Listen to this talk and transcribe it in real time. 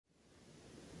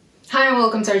Hi and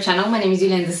welcome to our channel. My name is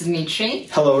Yulia and this is Dmitry.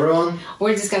 Hello everyone.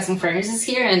 We're discussing fragrances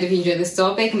here, and if you enjoy this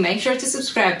topic, make sure to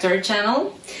subscribe to our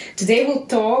channel. Today we'll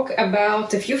talk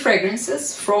about a few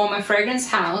fragrances from a fragrance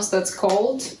house that's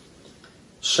called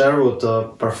Sherwood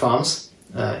Parfums.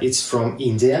 It's from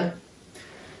India.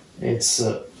 It's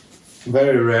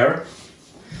very rare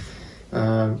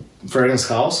fragrance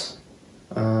house.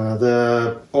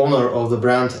 The owner of the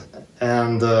brand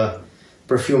and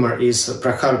perfumer is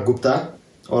Prahar Gupta.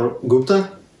 Or Gupta,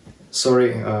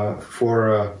 sorry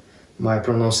for my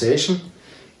pronunciation.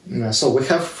 So we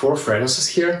have 4 fragrances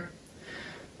here,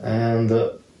 and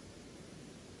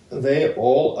they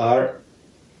all are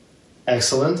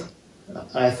excellent.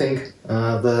 I think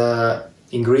the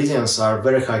ingredients are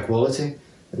very high quality.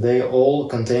 They all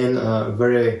contain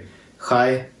very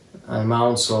high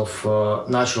amounts of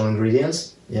natural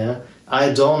ingredients. Yeah,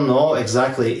 I don't know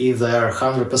exactly if they are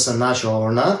 100% natural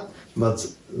or not, but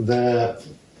the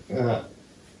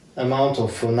amount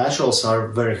of naturals are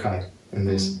very high in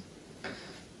this.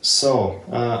 So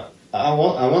I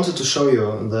wanted to show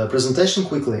you the presentation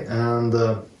quickly, and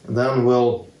then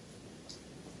we'll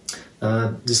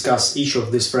discuss each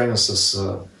of these fragrances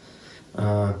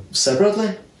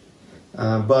separately.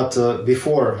 But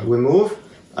before we move,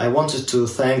 I wanted to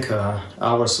thank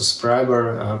our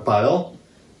subscriber Pavel,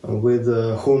 with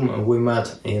whom we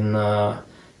met in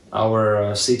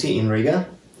our city in Riga,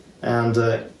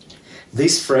 and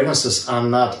these fragrances are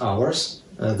not ours.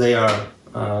 They are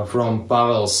from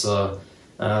Pavel's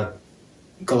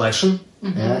collection.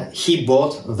 He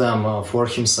bought them for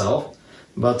himself,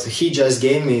 but he just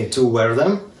gave me to wear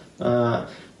them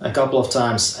a couple of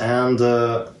times, and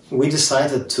we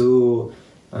decided to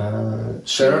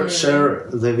share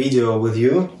the video with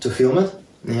you, to film it.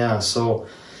 Yeah, so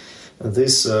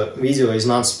this video is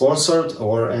not sponsored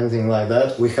or anything like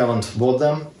that. We haven't bought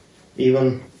them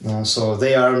even, so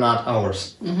they are not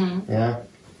ours. Yeah,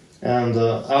 and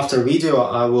after video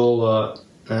I will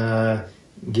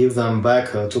give them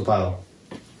back to Pavel.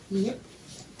 Yep.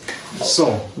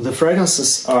 So the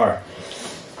fragrances are,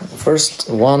 first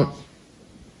one,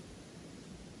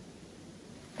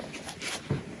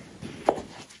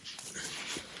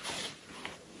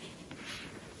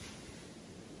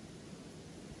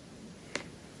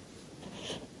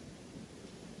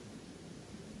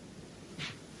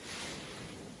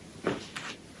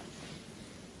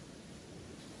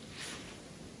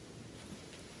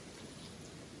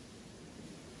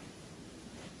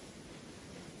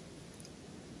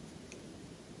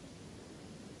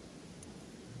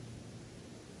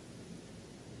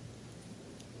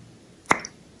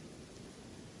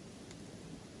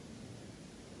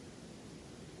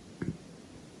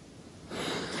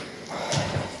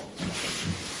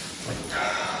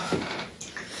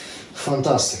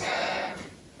 fantastic.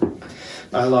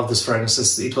 I love this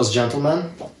fragrance. It was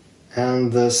Gentleman.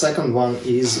 And the second one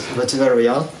is Vetiver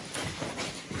Royale.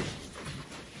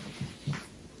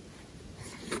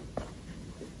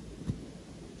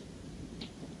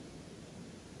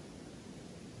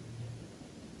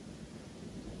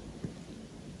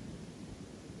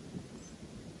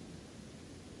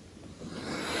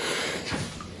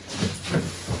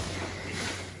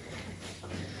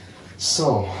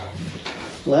 So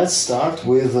let's start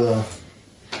with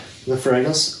the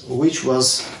fragrance, which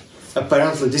was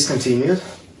apparently discontinued,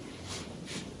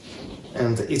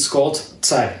 and it's called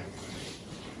Czar.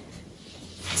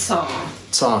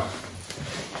 Czar.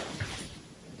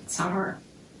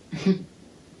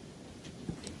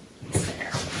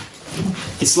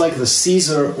 It's like the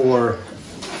Caesar or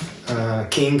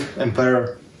king,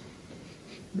 emperor.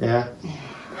 Yeah.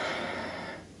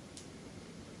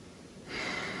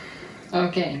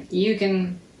 Okay, you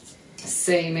can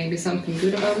say maybe something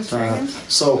good about this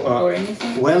fragrance? Or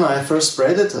anything? When I first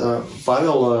sprayed it,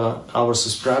 Pavel, our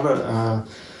subscriber,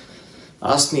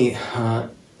 asked me,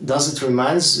 does it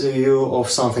remind you of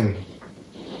something?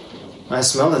 I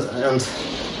smelled it and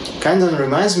kind of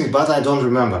reminds me, but I don't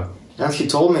remember. And he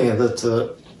told me that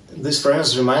this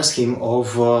fragrance reminds him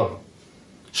of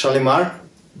Shalimar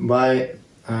by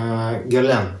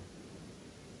Guerlain.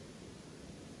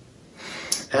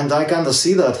 And I kind of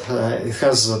see that it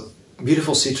has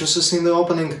beautiful citruses in the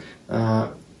opening,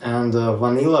 and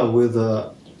vanilla with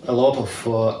a lot of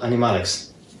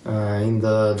animalics in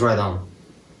the dry down.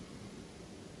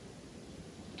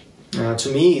 To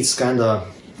me it's kind of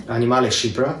animalic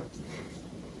chypre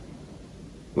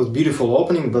with beautiful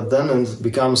opening, but then it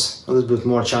becomes a little bit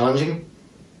more challenging.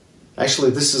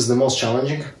 Actually, this is the most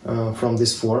challenging from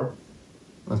these 4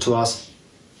 to us.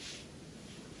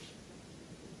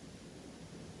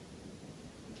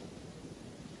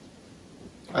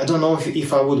 I don't know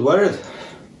if I would wear it,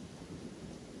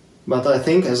 but I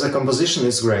think as a composition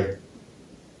it's great.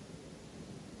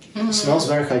 Mm-hmm. Smells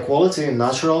very high quality,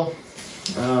 natural,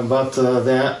 but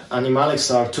the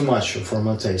animalics are too much for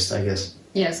my taste, I guess.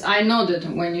 Yes, I nodded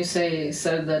when you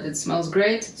said that it smells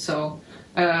great, so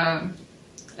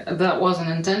that wasn't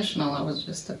intentional, I was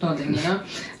just nodding, you know.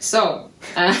 So,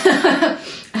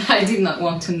 I did not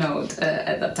want to nod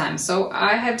at that time. So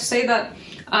I have to say that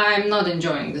I'm not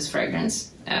enjoying this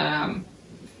fragrance.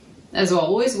 As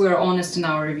always, we're honest in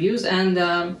our reviews, and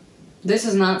this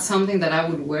is not something that I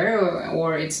would wear,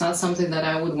 or it's not something that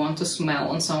I would want to smell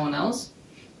on someone else,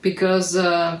 because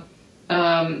I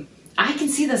can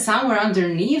see that somewhere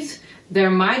underneath there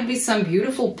might be some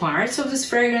beautiful parts of this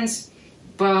fragrance,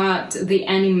 but the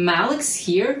animalics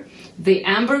here, the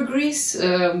ambergris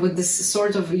with this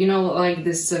sort of, you know, like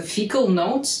this fecal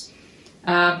notes,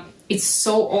 it's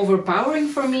so overpowering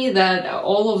for me that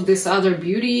all of this other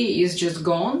beauty is just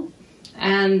gone.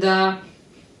 And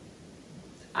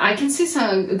I can see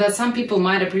that some people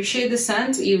might appreciate the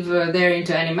scent if they're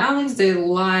into animalics. They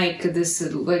like this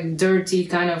like dirty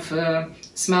kind of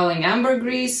smelling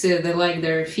ambergris. They like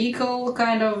their fecal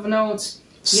kind of notes.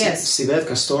 Yes. Civet,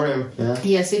 Castoreum, yeah.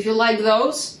 Yes, if you like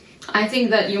those, I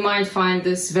think that you might find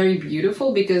this very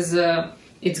beautiful, because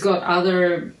it's got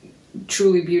other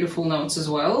truly beautiful notes as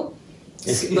well.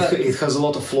 It has a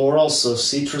lot of florals,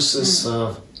 citruses.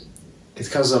 It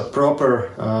has a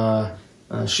proper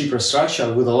chypre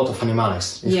structure with a lot of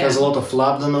animalics. It has a lot of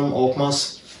labdanum,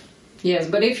 oakmoss. Yes,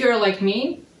 but if you're like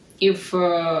me, if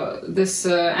this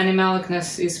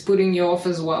animalicness is putting you off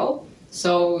as well,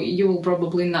 so you will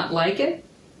probably not like it.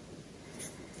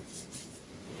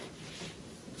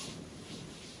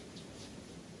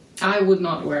 I would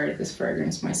not wear this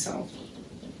fragrance myself.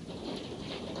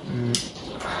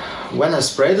 When I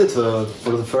sprayed it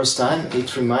for the first time,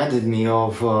 it reminded me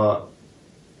of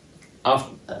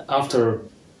after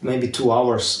maybe 2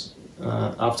 hours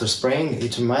after spraying,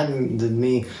 it reminded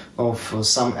me of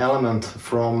some element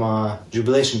from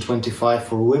Jubilation 25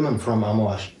 for women from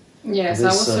Amouage. Yes, I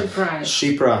was surprised.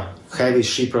 Chypre, heavy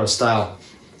Chypre style.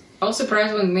 I was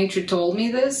surprised when Dmitry told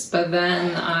me this, but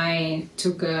then I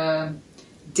took a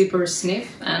deeper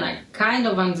sniff, and I kind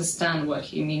of understand what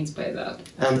he means by that.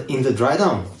 And in the dry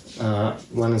down,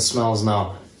 when it smells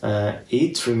now,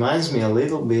 it reminds me a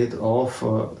little bit of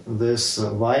this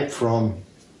vibe from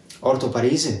Orto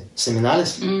Parisi,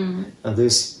 Seminalis.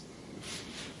 This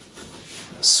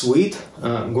sweet,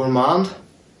 gourmand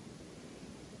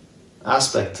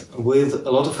aspect with a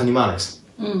lot of animalics,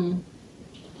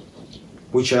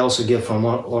 which I also get from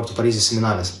Orto Parisi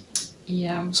Seminalis.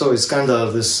 Yeah. So it's kind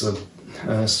of this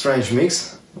strange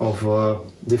mix of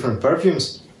different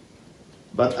perfumes,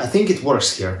 but I think it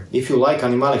works here. If you like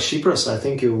animalic chypres, I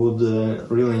think you would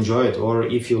really enjoy it. Or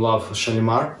if you love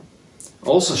Shalimar,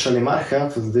 also Shalimar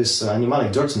have this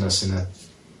animalic dirtiness in it.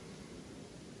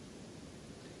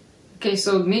 Okay,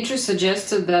 so Dmitry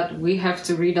suggested that we have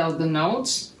to read out the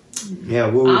notes. Yeah,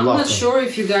 we would love to. I'm not sure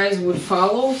if you guys would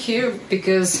follow here,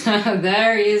 because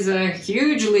there is a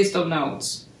huge list of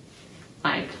notes.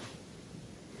 Like,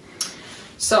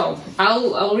 so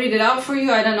I'll read it out for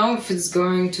you. I don't know if it's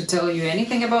going to tell you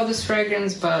anything about this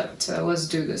fragrance, but let's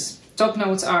do this. Top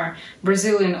notes are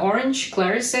Brazilian orange,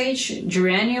 clary sage,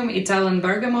 geranium, Italian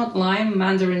bergamot, lime,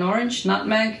 mandarin orange,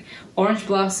 nutmeg, orange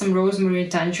blossom, rosemary,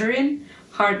 tangerine.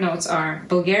 Hard notes are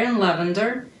Bulgarian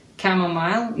lavender,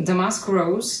 chamomile, damask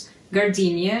rose,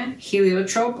 gardenia,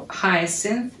 heliotrope,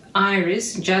 hyacinth,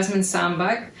 iris, jasmine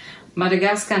sambac,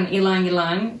 Madagascan ylang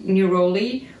ylang,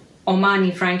 neroli,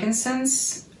 Omani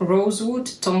frankincense, rosewood,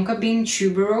 tonka bean,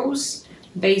 tuberose.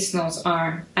 Base notes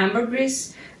are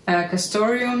ambergris,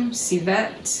 castoreum,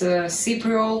 civet,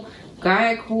 cypriol,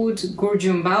 gaiac wood,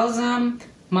 gorgium balsam,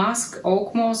 musk,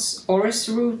 oak moss, orris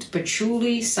root,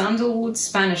 patchouli, sandalwood,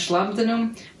 Spanish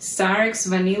labdanum, starix,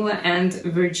 vanilla, and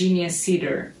Virginia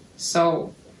cedar.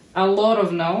 So a lot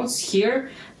of notes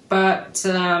here, but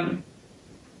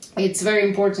it's very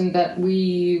important that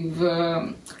we've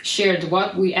shared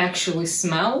what we actually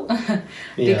smell,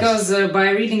 because by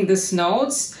reading these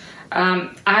notes,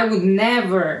 I would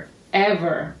never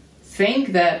ever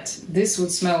think that this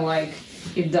would smell like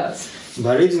it does.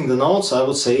 By reading the notes, I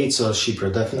would say it's a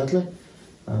chypre, definitely,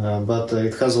 but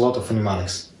it has a lot of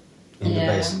animalics in the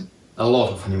base. A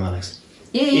lot of animalics.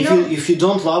 Yeah, if you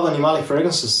don't love animalic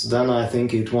fragrances, then I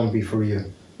think it won't be for you.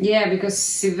 Yeah, because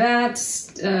civet,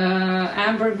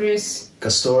 ambergris,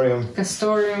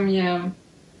 castoreum, yeah.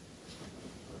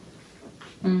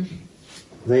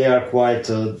 They are quite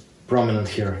prominent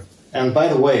here. And by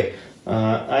the way,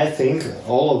 I think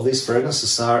all of these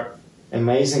fragrances are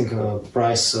amazing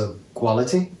price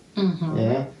quality.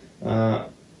 Yeah,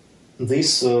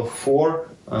 these four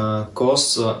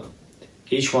costs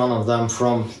each one of them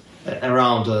from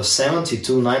around $70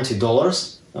 to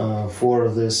 $90 for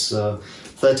this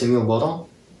 30 ml bottle.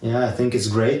 Yeah, I think it's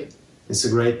great. It's a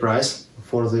great price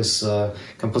for these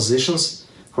compositions,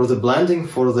 for the blending,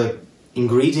 for the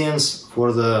ingredients,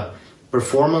 for the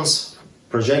performance,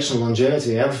 projection,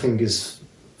 longevity. Everything is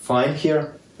fine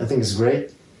here. I think it's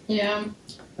great. Yeah,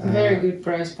 very good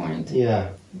price point. Yeah,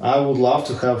 I would love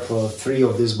to have 3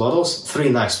 of these bottles, 3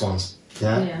 nice ones.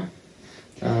 Yeah.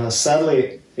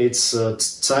 Sadly, it's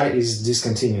Czar is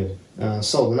discontinued.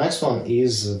 So the next one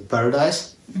is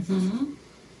Paradise. Mm-hmm.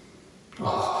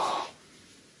 Oh.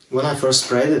 When I first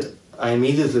sprayed it, I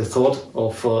immediately thought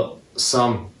of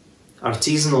some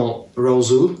artisanal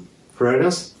rosewood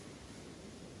fragrance,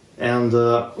 and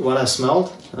what I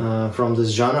smelled from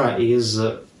this genre is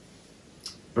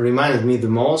reminded me the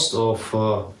most of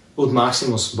Oud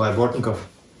Maximus by Bortnikov.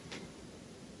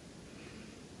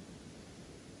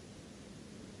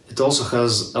 It also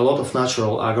has a lot of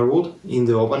natural agarwood in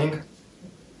the opening,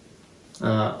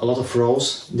 a lot of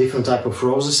rose, different type of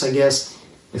roses, I guess.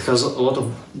 It has a lot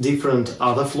of different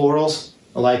other florals,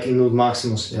 like in Oud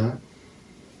Maximus, yeah.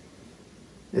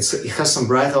 It has some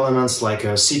bright elements like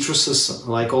citruses,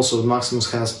 like also Oud Maximus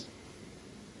has.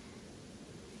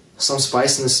 Some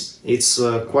spiciness. It's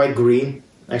quite green.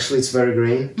 Actually, it's very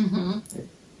green. Mm-hmm.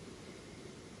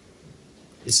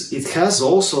 It has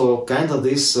also kind of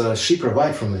this Chypre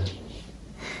vibe from it.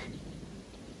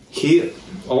 He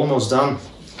almost done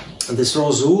this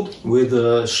rosewood with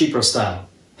Chypre style.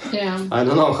 Yeah. I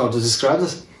don't know how to describe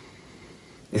this.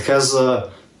 It has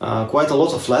quite a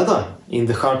lot of leather in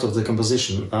the heart of the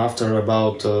composition after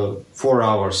about 4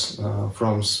 hours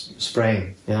from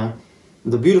spraying. Yeah,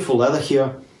 the beautiful leather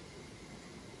here.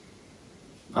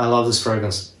 I love this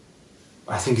fragrance.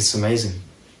 I think it's amazing.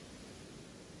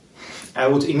 I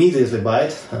would immediately buy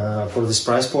it for this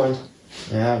price point.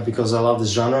 Yeah, because I love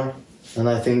this genre and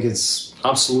I think it's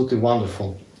absolutely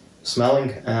wonderful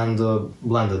smelling and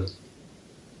blended.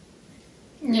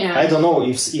 Yeah. I don't know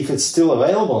if it's still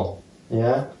available,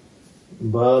 yeah,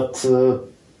 but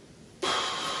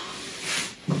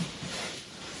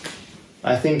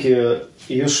I think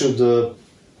you should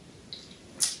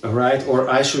write, or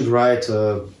I should write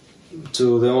to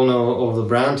the owner of the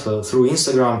brand through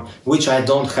Instagram, which I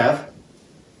don't have,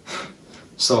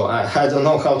 so I don't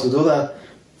know how to do that.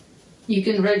 You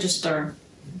can register.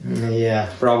 Yeah,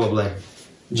 probably.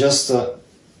 Just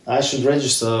I should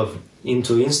register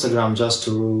into Instagram just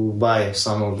to buy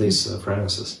some of these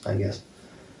fragrances, I guess.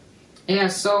 Yeah,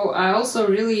 so I also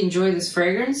really enjoy this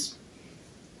fragrance.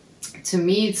 To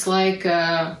me, it's like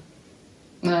a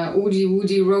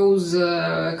woody rose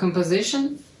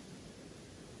composition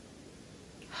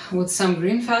with some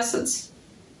green facets.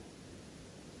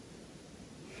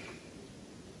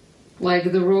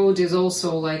 Like the road is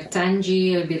also like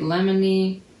tangy, a bit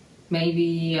lemony.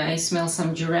 Maybe I smell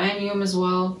some geranium as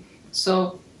well.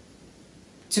 So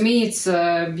to me, it's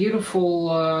a beautiful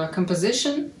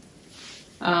composition.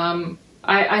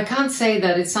 I can't say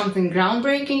that it's something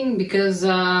groundbreaking because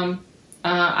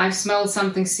I've smelled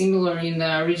something similar in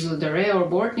Ridgely Doré or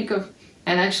Bortnikov.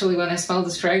 And actually, when I smelled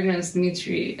this fragrance,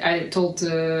 I told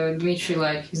Dmitry,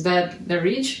 like, is that the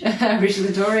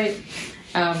Ridgely Doré?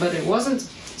 But it wasn't.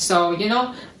 So, you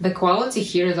know, the quality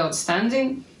here is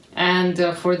outstanding. And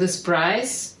for this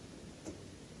price...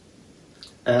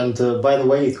 And by the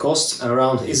way, it costs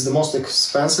around, it's the most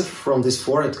expensive from these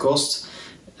four. It costs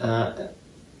a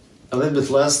little bit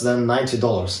less than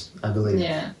 $90, I believe,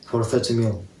 yeah, for 30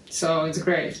 ml. So it's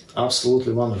great.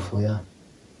 Absolutely wonderful, yeah.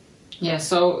 Yeah,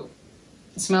 so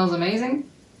it smells amazing.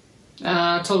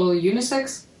 Totally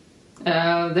unisex.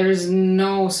 There's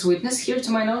no sweetness here to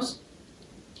my nose.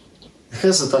 It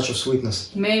has a touch of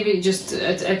sweetness. Maybe just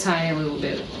a tiny little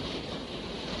bit.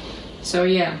 So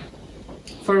yeah.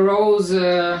 For rose,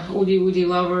 woody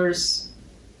lovers,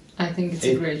 I think it's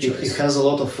a great choice. It has a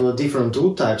lot of different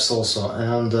wood types also,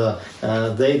 and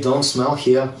they don't smell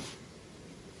here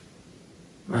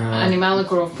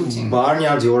animalic or off-putting.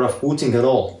 Barnyard or off-putting at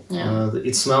all. Yeah.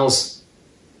 It smells,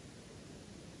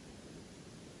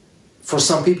 for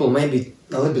some people, maybe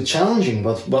a little bit challenging,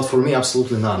 but for me,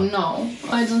 absolutely not. No,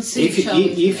 I don't see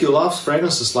if you love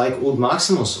fragrances like Oud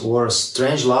Maximus or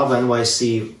Strange Love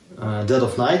NYC Dead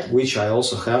of Night, which I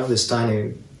also have, this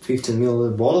tiny 15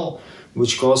 ml bottle,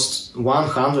 which costs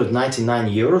 199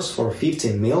 euros for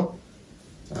 15 ml,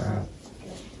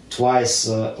 twice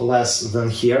less than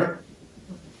here,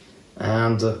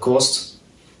 and costs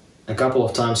a couple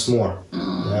of times more.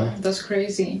 Yeah. That's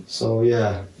crazy. So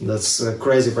yeah, that's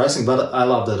crazy pricing, but I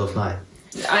love Dead of Night.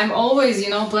 I'm always,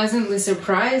 pleasantly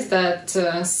surprised that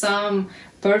some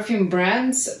perfume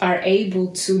brands are able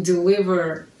to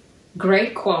deliver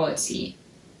great quality,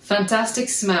 fantastic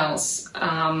smells,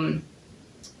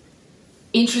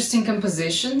 interesting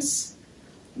compositions,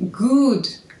 good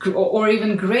or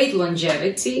even great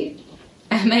longevity,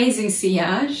 amazing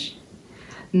sillage,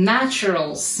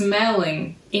 natural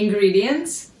smelling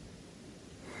ingredients,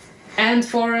 and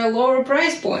for a lower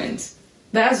price point.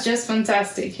 That's just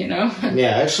fantastic,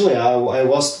 Yeah, actually, I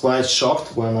was quite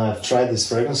shocked when I've tried these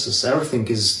fragrances. Everything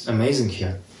is amazing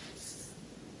here.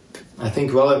 I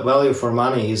think value for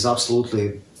money is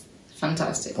absolutely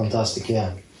fantastic. Fantastic,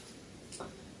 yeah.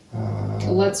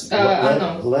 Let's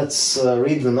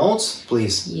read the notes,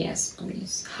 please. Yes,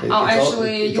 please.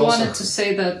 You wanted to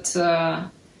say that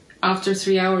after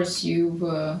 3 hours you've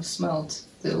smelled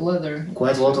the leather.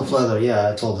 Quite a lot of leather,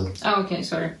 yeah, I told it. Oh, okay,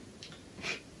 sorry.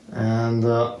 And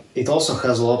it also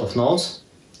has a lot of notes.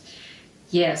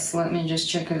 Yes, let me just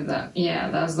check it out.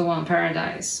 Yeah, that's the one,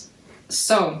 Paradise.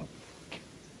 So,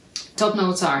 top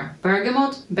notes are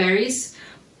bergamot, berries,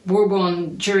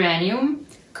 bourbon geranium,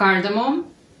 cardamom,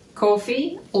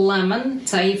 coffee, lemon,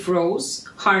 taif rose.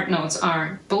 Heart notes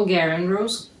are Bulgarian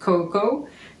rose, cocoa,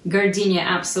 gardenia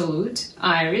absolute,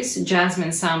 iris, jasmine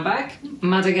sambac,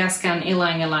 Madagascan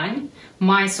ylang ylang,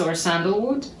 Mysore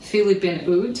sandalwood, Philippine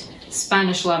oud,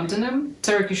 Spanish labdanum,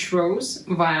 Turkish rose,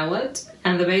 violet,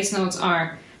 and the base notes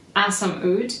are Assam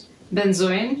oud,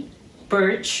 benzoin,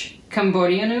 birch,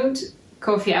 Cambodian oud,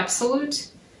 coffee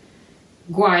absolute,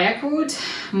 guaiac wood,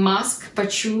 musk,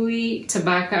 patchouli,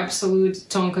 tobacco absolute,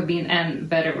 tonka bean, and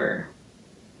vetiver.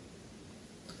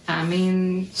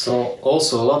 So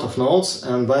also a lot of notes,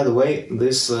 and by the way,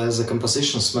 this as a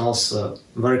composition smells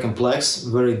very complex,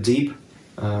 very deep,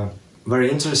 very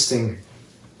interesting,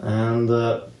 and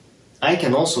I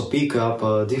can also pick up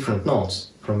different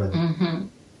notes from it,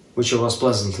 which I was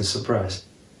pleasantly surprised,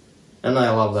 and I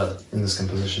love that in this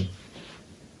composition.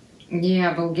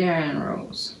 Yeah, Bulgarian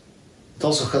rose. It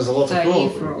also has a lot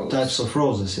of types of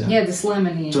roses, yeah. Yeah, this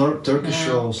lemony. Turkish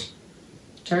rose.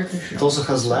 Turkish rose. It also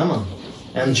has lemon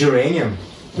and geranium.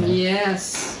 Yeah.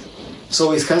 Yes.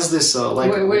 So it has this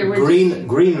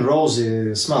green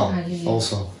rosy smell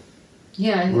also.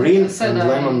 Yeah, green I said and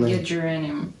lemon. I get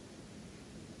geranium.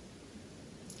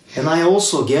 And I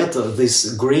also get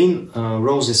this green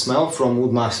rosy smell from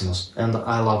Oud Maximus, and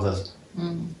I love that.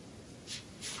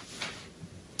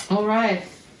 All right,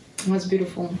 that's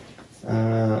beautiful.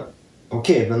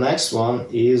 Okay, the next one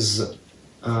is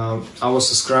our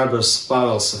subscriber's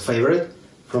Pavel's favorite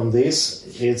from this.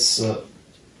 It's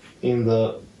in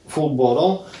the full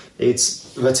bottle.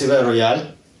 It's Vetiver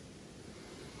Royale,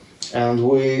 and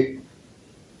we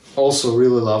also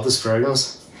really love this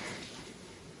fragrance.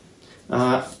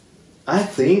 I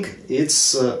think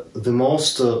it's the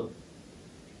most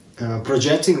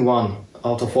projecting one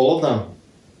out of all of them.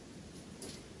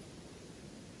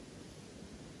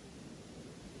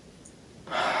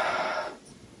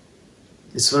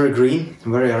 It's very green,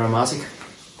 very aromatic,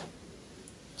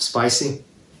 spicy.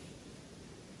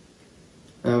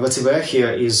 Vetiver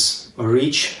here is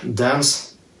rich,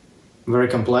 dense, very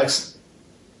complex.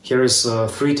 Here is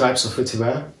 3 types of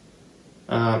vetiver.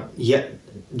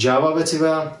 Java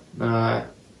vetiver,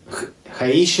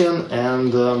 Haitian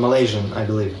and Malaysian, I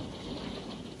believe.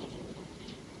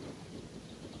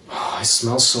 Oh, it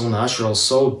smells so natural,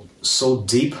 so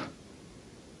deep.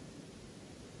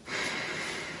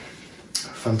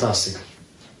 Fantastic.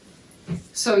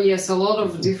 So yes, a lot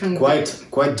of different.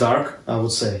 Quite dark, I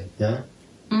would say. Yeah.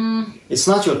 It's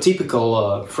not your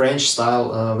typical French style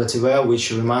vetiver,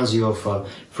 which reminds you of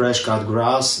fresh cut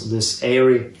grass. This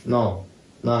airy, no,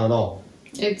 not at all.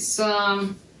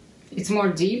 It's more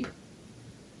deep.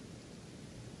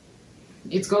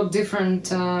 It's got different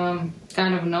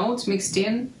kind of notes mixed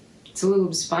in. It's a little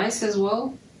bit spicy as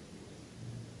well.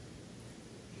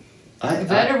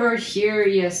 Vetiver here,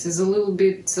 yes, is a little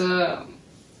bit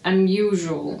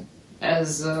unusual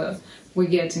as we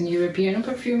get in European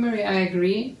perfumery, I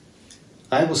agree.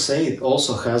 I would say it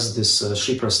also has this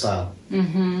shipper style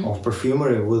of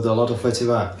perfumery with a lot of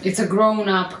vetiver. It's a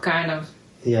grown-up kind of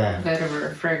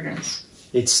vetiver fragrance.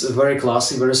 It's very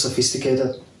classy, very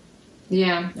sophisticated.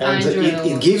 Yeah, and I enjoy it.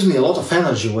 It gives me a lot of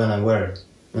energy when I wear it,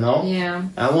 you know? Yeah.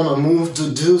 I want to move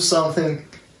to do something.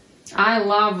 I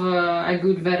love a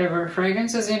good vetiver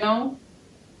fragrance, as you know,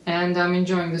 and I'm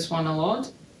enjoying this one a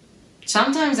lot.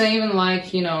 Sometimes I even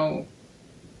like,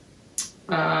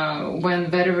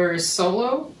 when vetiver is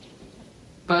solo,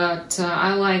 but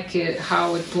I like it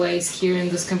how it plays here in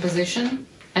this composition,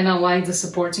 and I like the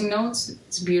supporting notes.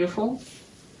 It's beautiful.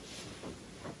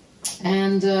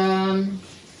 And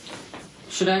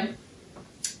Should I?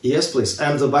 Yes, please.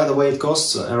 And by the way, it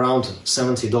costs around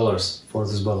 $70 for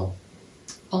this bottle.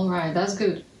 Alright, that's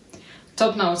good.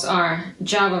 Top notes are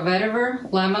Java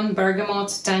Vetiver, lemon,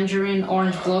 bergamot, tangerine,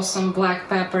 orange blossom, black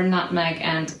pepper, nutmeg,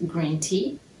 and green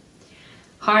tea.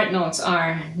 Heart notes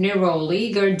are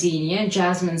neroli, gardenia,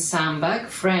 jasmine sambac,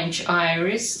 French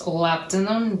iris,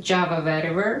 leptanon, Java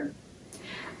Vetiver.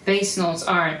 Base notes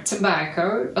are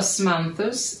tobacco,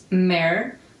 osmanthus,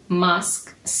 myrrh,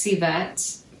 musk,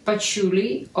 civet,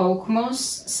 patchouli, oak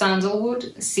moss,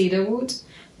 sandalwood, cedarwood,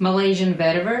 Malaysian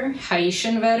vetiver,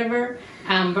 Haitian vetiver,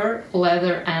 amber,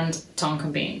 leather, and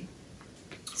tonka bean.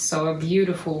 So a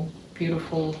beautiful,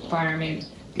 beautiful pyramid.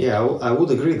 Yeah, I would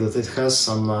agree that it has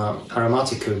some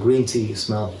aromatic green tea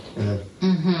smell in it.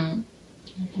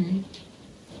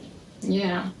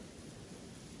 Yeah.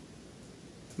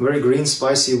 Very green,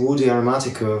 spicy, woody,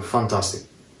 aromatic, fantastic.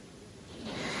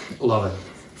 Love it.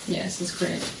 Yes, it's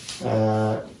great.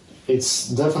 It's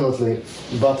definitely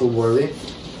bottle worthy,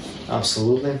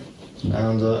 absolutely.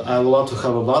 And I would love to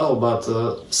have a bottle, but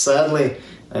sadly,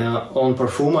 on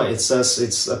Parfuma it says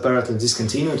it's apparently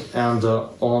discontinued, and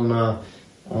on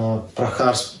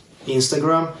Prahar's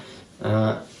Instagram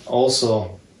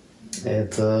also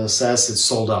it says it's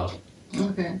sold out.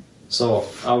 Okay. So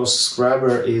our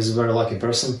subscriber is a very lucky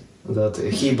person that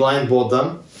he blind bought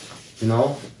them, you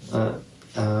know,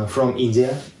 from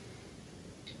India.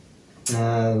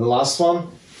 The last one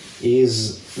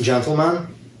is Gentleman,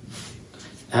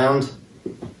 and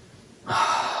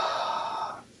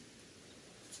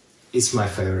it's my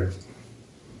favorite.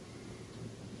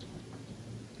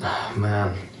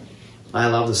 Man, I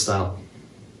love the style.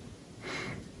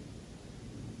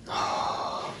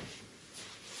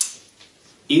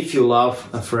 If you love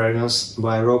a fragrance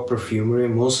by Rock Perfumery,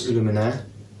 Mousse Illuminée,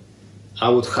 I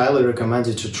would highly recommend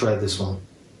you to try this one.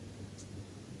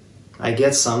 I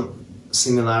get some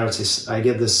similarities. I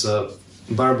get this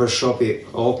barbershop-y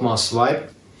oak moss vibe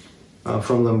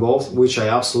from them both, which I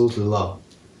absolutely love.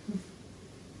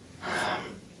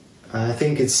 I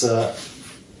think it's a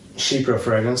Chypre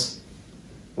fragrance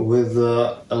with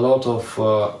a lot of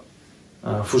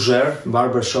fougere,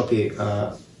 barbershop-y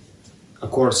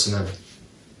accords in it.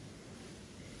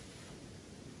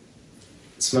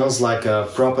 It smells like a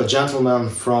proper gentleman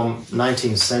from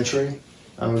 19th century,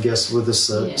 I would guess, with this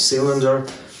Yes. cylinder,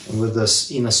 with this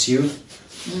in a suit,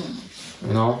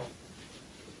 you know.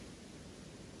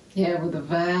 Yeah, with a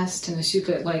vest and a suit,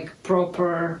 like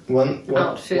proper When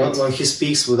outfit. when he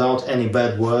speaks without any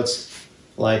bad words,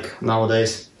 like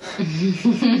nowadays.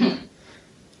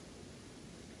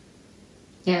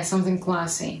 Yeah, something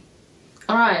classy.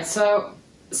 Alright, so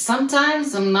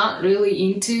sometimes I'm not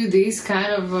really into these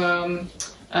kind of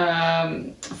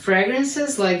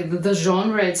fragrances, like the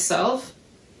genre itself.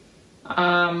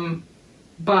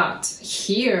 But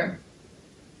here,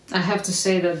 I have to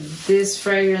say that this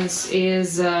fragrance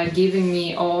is giving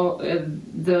me all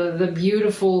the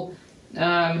beautiful,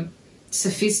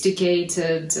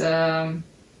 sophisticated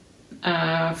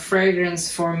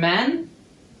fragrance for men.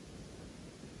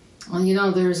 Well, you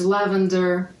know, there's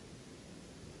lavender.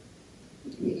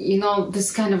 You know,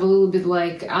 this kind of a little bit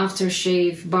like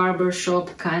aftershave,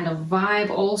 barbershop kind of vibe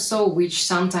also, which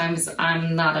sometimes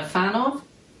I'm not a fan of.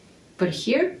 But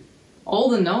here, all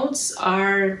the notes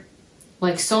are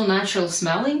like so natural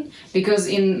smelling, because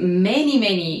in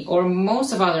many or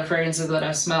most of other fragrances that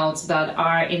I've smelled that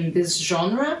are in this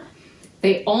genre,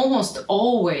 they almost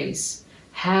always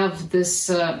have this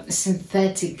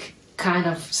synthetic kind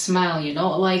of smell, you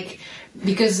know, like,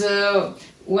 because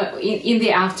in the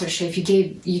aftershave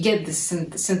you get this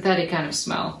synthetic kind of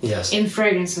smell. Yes. In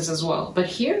fragrances as well, but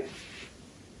here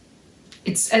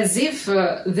it's as if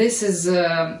this is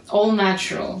all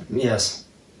natural. Yes.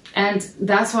 And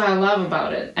that's what I love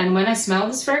about it. And when I smell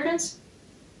this fragrance,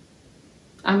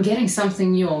 I'm getting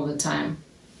something new all the time.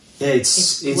 Yeah, it's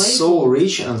so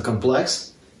rich and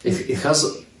complex. It has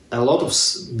a lot of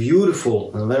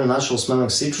beautiful and very natural smelling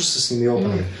citruses in the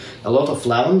opening. A lot of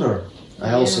lavender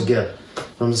I also get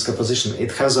from this composition.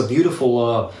 It has a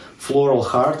beautiful floral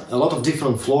heart, a lot of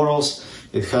different florals.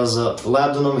 It has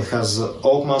labdanum, it has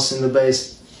oak moss in the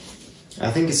base. I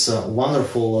think it's a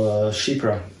wonderful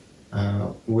Chypre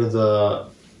with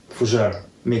fougere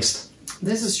mixed.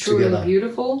 This is truly together.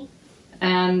 beautiful,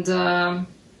 and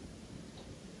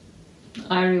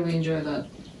I really enjoy that.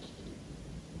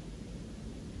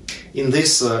 In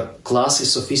this classy,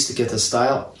 sophisticated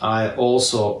style, I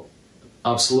also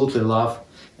absolutely love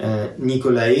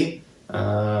Nicolai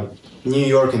New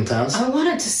York Intense. I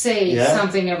wanted to say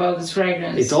something about this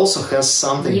fragrance. It also has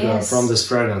something from this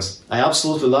fragrance. I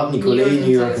absolutely love Nicolai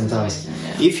New York Intense.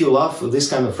 If you love this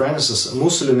kind of fragrances,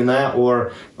 Mousse Luminaire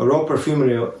or raw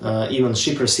perfumery, even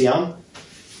Chypre Siam.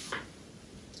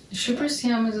 Chypre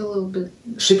Siam is a little bit...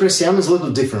 Chypre Siam is a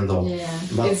little different though.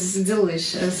 Yeah, it's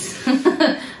delicious.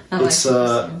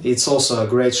 It's also a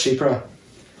great Chypre.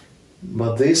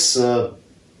 But this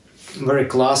very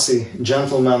classy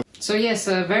gentleman. So yes,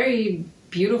 a very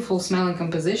beautiful smelling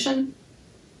composition.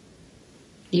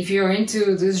 If you're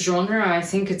into this genre, I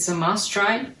think it's a must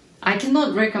try. I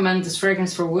cannot recommend this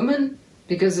fragrance for women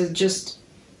because it's just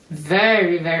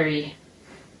very, very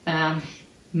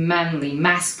manly,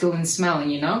 masculine smelling,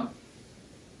 you know?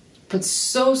 But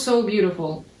so, so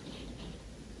beautiful.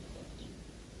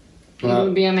 It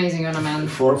would be amazing on a man.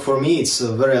 For me, it's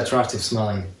very attractive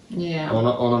smelling. Yeah.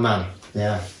 On a man,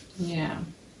 yeah. Yeah.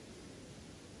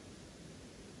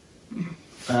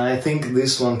 I think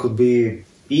this one could be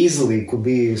easily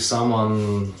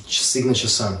someone signature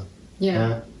scent.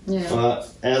 Yeah. Yeah.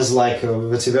 As like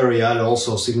Vetiver Royale,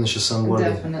 also signature scent worthy.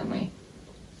 Definitely.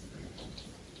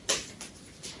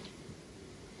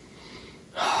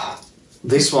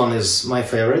 This one is my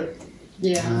favorite.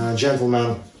 Yeah.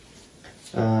 Gentleman.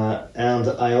 And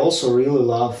I also really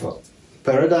love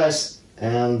Paradise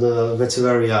and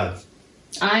Vetiver Royale.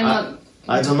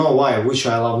 I don't know why, which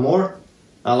I love more.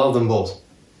 I love them both.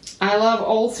 I love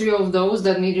all three of those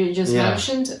that Dmitry just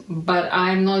mentioned, but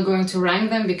I'm not going to rank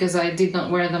them because I did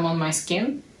not wear them on my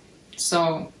skin.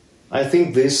 So I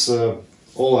think these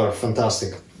all are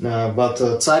fantastic, but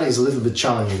Czar is a little bit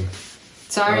challenging.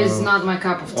 Czar is not my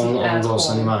cup of tea on those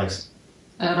animatics.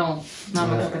 At all, not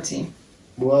my cup of tea.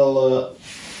 Well,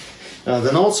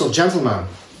 the notes of Gentleman.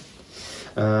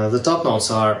 The top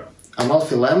notes are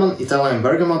Amalfi Lemon, Italian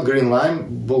Bergamot, Green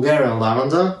Lime, Bulgarian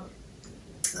Lavender.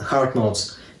 Heart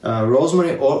notes: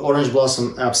 Rosemary, Orange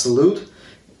Blossom Absolute,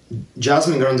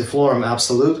 Jasmine Grandiflorum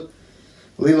Absolute,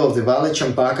 Lily of the Valley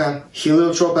Champaca,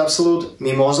 Heliotrope Absolute,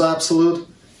 Mimosa Absolute,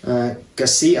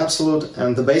 Cassis Absolute,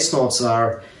 and the base notes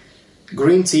are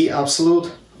Green Tea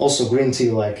Absolute, also green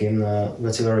tea like in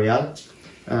Vetiver Royale,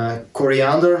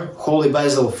 Coriander, Holy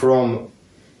Basil from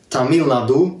Tamil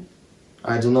Nadu,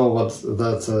 I don't know what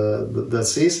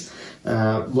that is,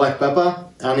 Black Pepper,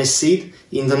 Anise Seed,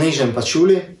 Indonesian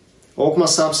Patchouli, Oak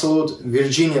Moss Absolute,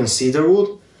 Virginian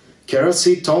Cedarwood, Carrot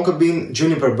Seed, Tonka Bean,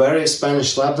 Juniper Berry,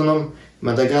 Spanish Labdanum,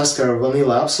 Madagascar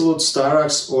Vanilla Absolute,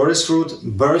 Starax, Orris Root,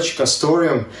 Birch,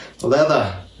 Castoreum,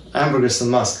 Leather, Ambergris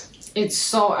and Musk. It's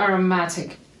so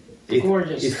aromatic.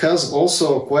 Gorgeous. It has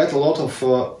also quite a lot of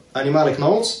animalic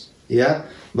notes,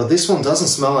 but this one doesn't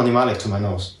smell animalic to my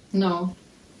nose. No.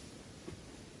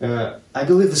 I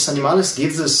believe this animalics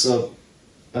gives this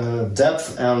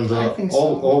depth and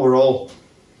overall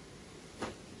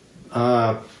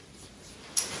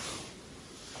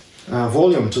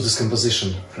volume to this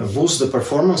composition. Boost the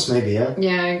performance, maybe,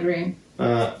 Yeah, I agree.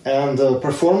 And the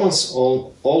performance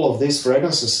of all of these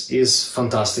fragrances is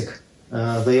fantastic.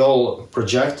 They all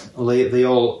project, they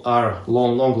all are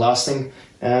long-lasting,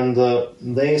 and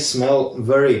they smell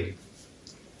very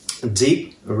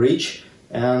deep, rich,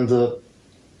 and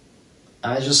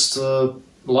I just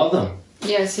love them.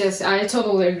 Yes, I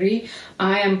totally agree.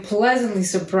 I am pleasantly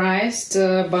surprised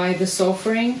by this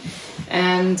offering,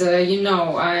 and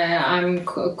I'm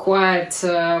quite.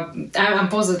 I'm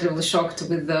positively shocked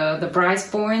with the price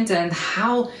point and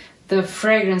how the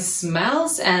fragrance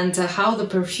smells and how the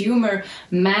perfumer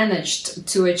managed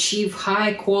to achieve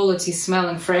high quality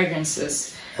smelling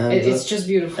fragrances. And, it's just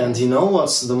beautiful. And you know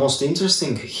what's the most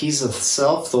interesting? He's a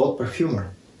self-taught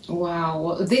perfumer. Wow,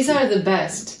 well, these are the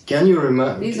best. Can you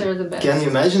remember? These are the best. Can you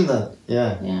imagine that?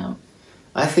 Yeah.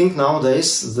 I think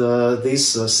nowadays these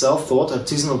self-taught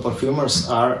artisanal perfumers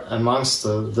are amongst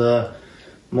the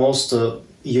most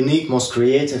unique, most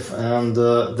creative, and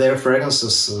their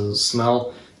fragrances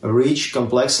smell rich,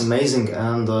 complex, amazing,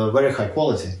 and very high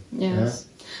quality. Yes.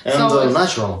 Yeah? And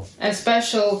natural. A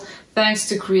special thanks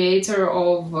to creator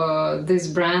of this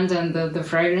brand and the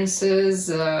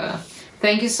fragrances.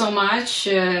 Thank you so much.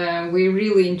 We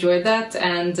really enjoyed that,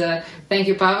 and thank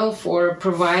you, Pavel, for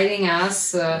providing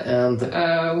us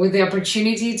with the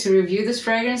opportunity to review these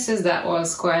fragrances. That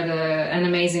was quite an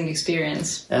amazing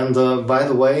experience. And by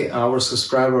the way, our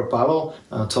subscriber Pavel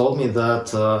told me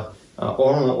that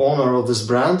owner of this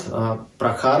brand,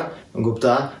 Prakhar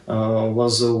Gupta,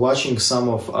 was watching some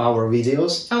of our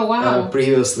videos. Oh wow!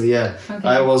 Previously, Okay.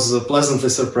 I was pleasantly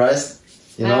surprised.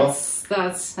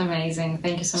 That's amazing.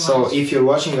 Thank you so much. So if you're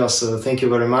watching us, thank you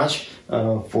very much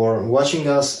for watching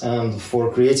us and for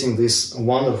creating these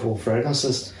wonderful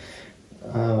fragrances.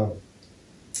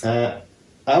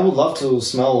 I would love to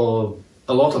smell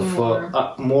a lot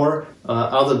of more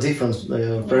other different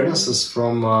fragrances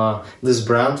from this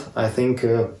brand. I think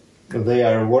they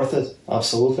are worth it,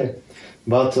 absolutely.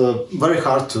 But very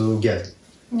hard to get,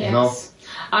 yes. You know?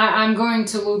 I'm going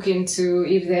to look into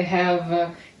if they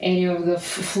have any of the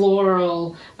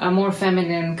floral, more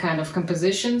feminine kind of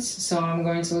compositions. So I'm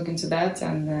going to look into that,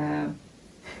 and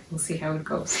we'll see how it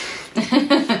goes.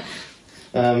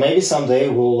 Maybe someday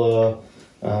we'll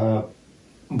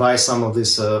buy some of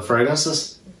these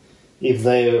fragrances if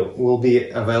they will be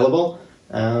available,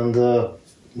 and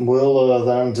we'll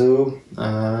then do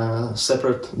a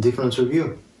separate, different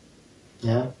review.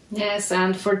 Yeah. Yes,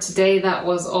 and for today that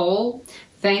was all.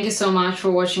 Thank you so much for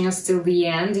watching us till the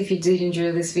end. If you did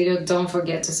enjoy this video, don't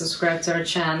forget to subscribe to our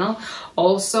channel.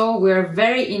 Also, we're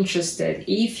very interested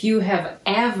if you have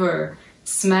ever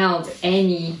smelled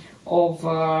any of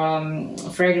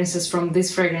fragrances from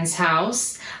this fragrance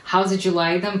house. How did you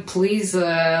like them? Please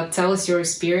tell us your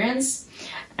experience,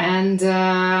 and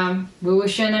we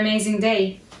wish you an amazing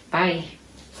day. Bye.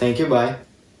 Thank you. Bye.